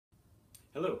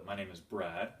Hello, my name is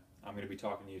Brad. I'm going to be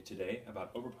talking to you today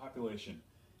about overpopulation.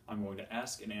 I'm going to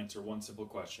ask and answer one simple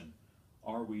question.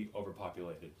 Are we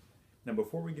overpopulated? Now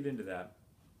before we get into that,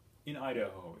 in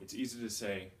Idaho, it's easy to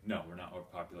say, no, we're not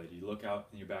overpopulated. You look out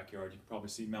in your backyard, you can probably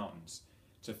see mountains.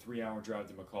 It's a 3-hour drive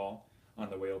to McCall. On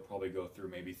the way, you'll probably go through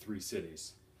maybe 3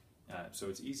 cities. So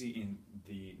it's easy in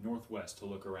the Northwest to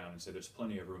look around and say there's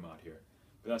plenty of room out here.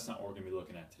 But that's not what we're going to be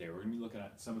looking at today. We're going to be looking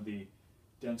at some of the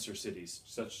denser cities,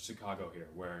 such as Chicago here,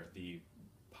 where the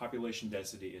population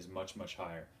density is much, much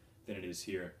higher than it is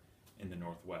here in the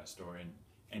Northwest or in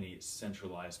any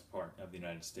centralized part of the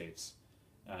United States.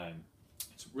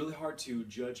 It's really hard to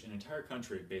judge an entire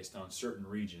country based on certain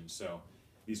regions. So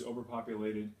these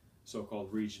overpopulated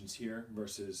so-called regions here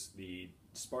versus the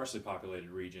sparsely populated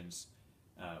regions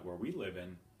where we live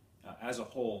in, as a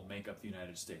whole, make up the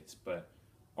United States. But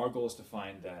our goal is to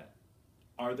find that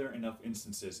are there enough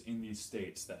instances in these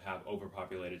states that have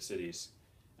overpopulated cities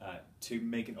to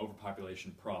make an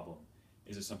overpopulation problem?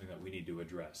 Is it something that we need to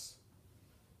address?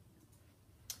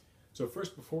 So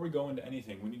first, before we go into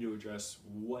anything, we need to address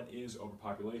what is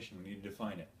overpopulation. We need to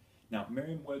define it. Now,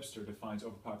 Merriam-Webster defines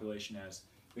overpopulation as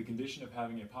the condition of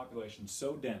having a population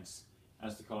so dense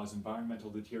as to cause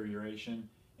environmental deterioration,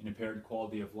 an impaired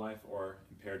quality of life, or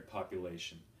impaired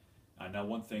population. Now,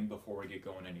 one thing before we get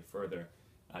going any further,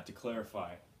 to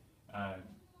clarify,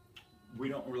 we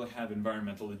don't really have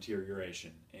environmental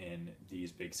deterioration in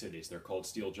these big cities. They're called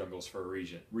steel jungles for a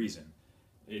reason.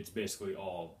 It's basically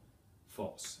all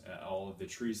false. All of the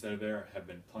trees that are there have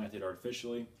been planted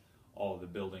artificially. All of the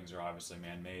buildings are obviously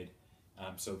man-made.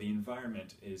 So the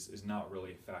environment is not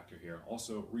really a factor here.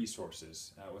 Also,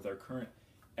 resources. With our current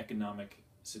economic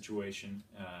situation,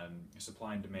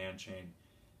 supply and demand chain,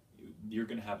 you're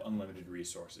going to have unlimited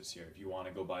resources here. If you want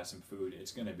to go buy some food,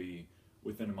 it's going to be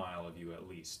within a mile of you at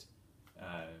least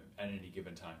at any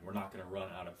given time. We're not going to run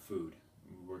out of food.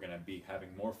 We're going to be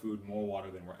having more food, more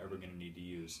water than we're ever going to need to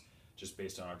use, just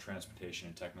based on our transportation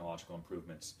and technological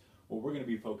improvements. What we're going to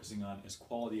be focusing on is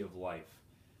quality of life.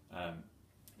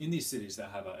 In these cities that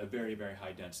have a very, very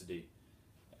high density,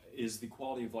 is the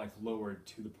quality of life lowered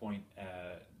to the point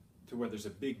to where there's a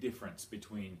big difference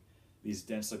between these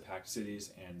densely packed cities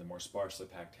and the more sparsely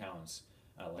packed towns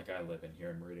like I live in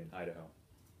here in Meridian, Idaho.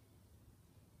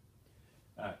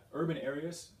 Urban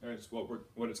areas is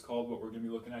what it's called, what we're going to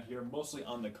be looking at here, mostly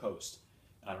on the coast.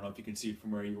 I don't know if you can see from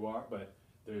where you are, but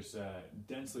there's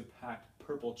densely packed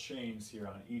purple chains here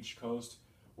on each coast,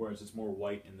 whereas it's more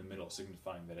white in the middle,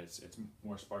 signifying that it's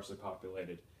more sparsely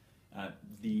populated.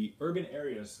 The urban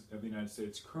areas of the United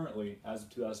States currently, as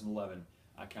of 2011,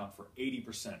 account for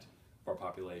 80% of our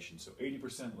population. So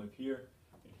 80% live here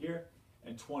and here,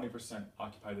 and 20%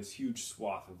 occupy this huge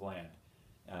swath of land.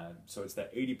 So it's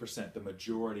that 80%, the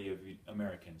majority of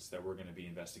Americans, that we're going to be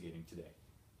investigating today.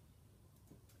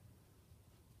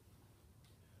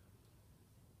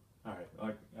 All right,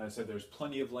 like I said, there's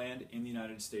plenty of land in the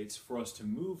United States for us to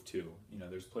move to. You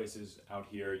know, there's places out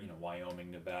here, you know,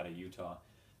 Wyoming, Nevada, Utah,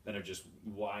 that are just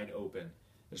wide open.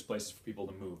 There's places for people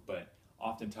to move, but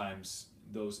oftentimes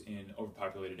those in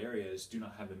overpopulated areas do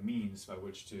not have the means by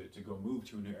which to go move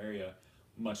to a new area,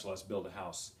 much less build a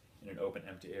house in an open,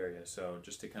 empty area. So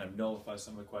just to kind of nullify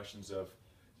some of the questions of,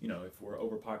 you know, if we're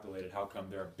overpopulated, how come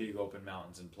there are big open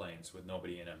mountains and plains with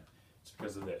nobody in them? It's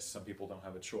because of this. Some people don't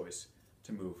have a choice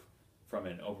to move from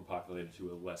an overpopulated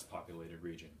to a less populated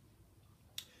region.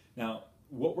 Now,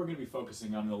 what we're going to be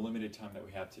focusing on in the limited time that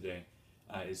we have today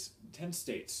is 10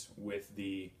 states with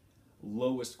the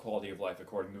lowest quality of life,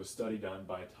 according to a study done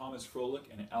by Thomas Froelich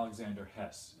and Alexander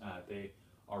Hess. They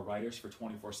are writers for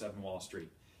 24/7 Wall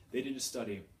Street. They did a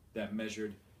study that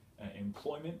measured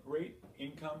employment rate,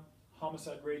 income,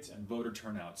 homicide rates, and voter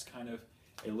turnouts, kind of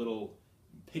a little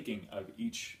picking of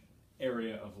each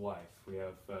area of life. We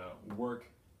have work,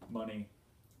 money,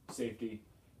 safety,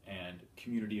 and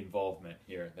community involvement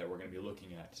here that we're going to be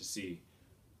looking at to see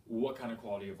what kind of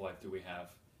quality of life do we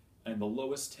have. And the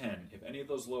lowest 10, if any of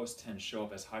those lowest 10 show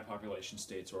up as high population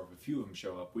states, or if a few of them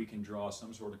show up, we can draw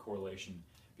some sort of correlation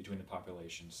between the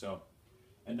populations. So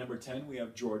at number 10, we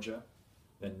have Georgia,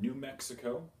 then New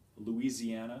Mexico,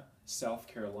 Louisiana, South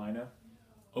Carolina,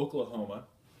 Oklahoma,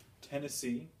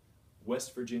 Tennessee,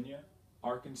 West Virginia,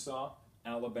 Arkansas,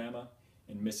 Alabama,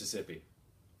 and Mississippi.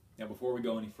 Now, before we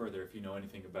go any further, if you know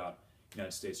anything about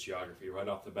United States geography, right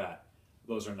off the bat,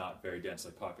 those are not very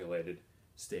densely populated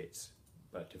states.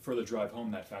 But to further drive home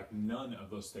that fact, none of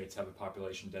those states have a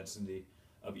population density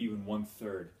of even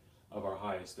 1/3 of our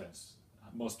highest dense,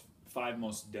 five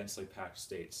most densely packed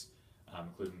states,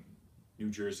 including New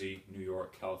Jersey, New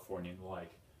York, California, and the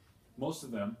like. Most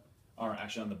of them are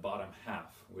actually on the bottom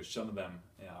half, which some of them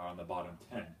are on the bottom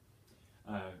 10.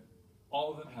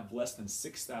 All of them have less than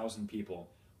 6,000 people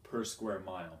per square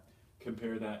mile.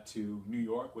 Compare that to New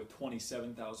York with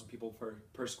 27,000 people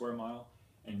per square mile,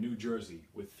 and New Jersey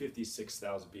with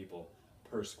 56,000 people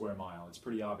per square mile. It's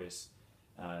pretty obvious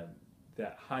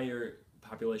that higher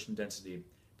population density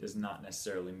does not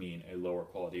necessarily mean a lower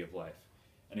quality of life.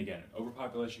 And again,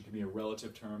 overpopulation can be a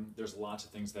relative term. There's lots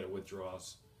of things that it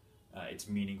withdraws its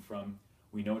meaning from.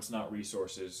 We know it's not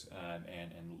resources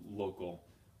and local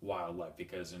wildlife,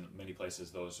 because in many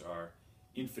places those are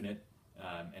infinite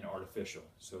and artificial,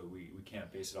 so we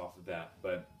can't base it off of that.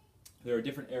 But there are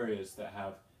different areas that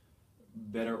have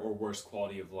better or worse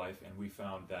quality of life, and we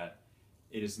found that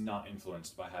it is not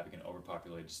influenced by having an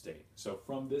overpopulated state. So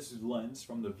from this lens,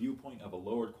 from the viewpoint of a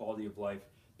lowered quality of life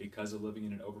because of living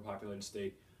in an overpopulated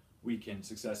state, we can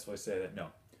successfully say that no,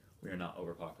 we are not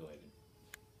overpopulated.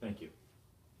 Thank you.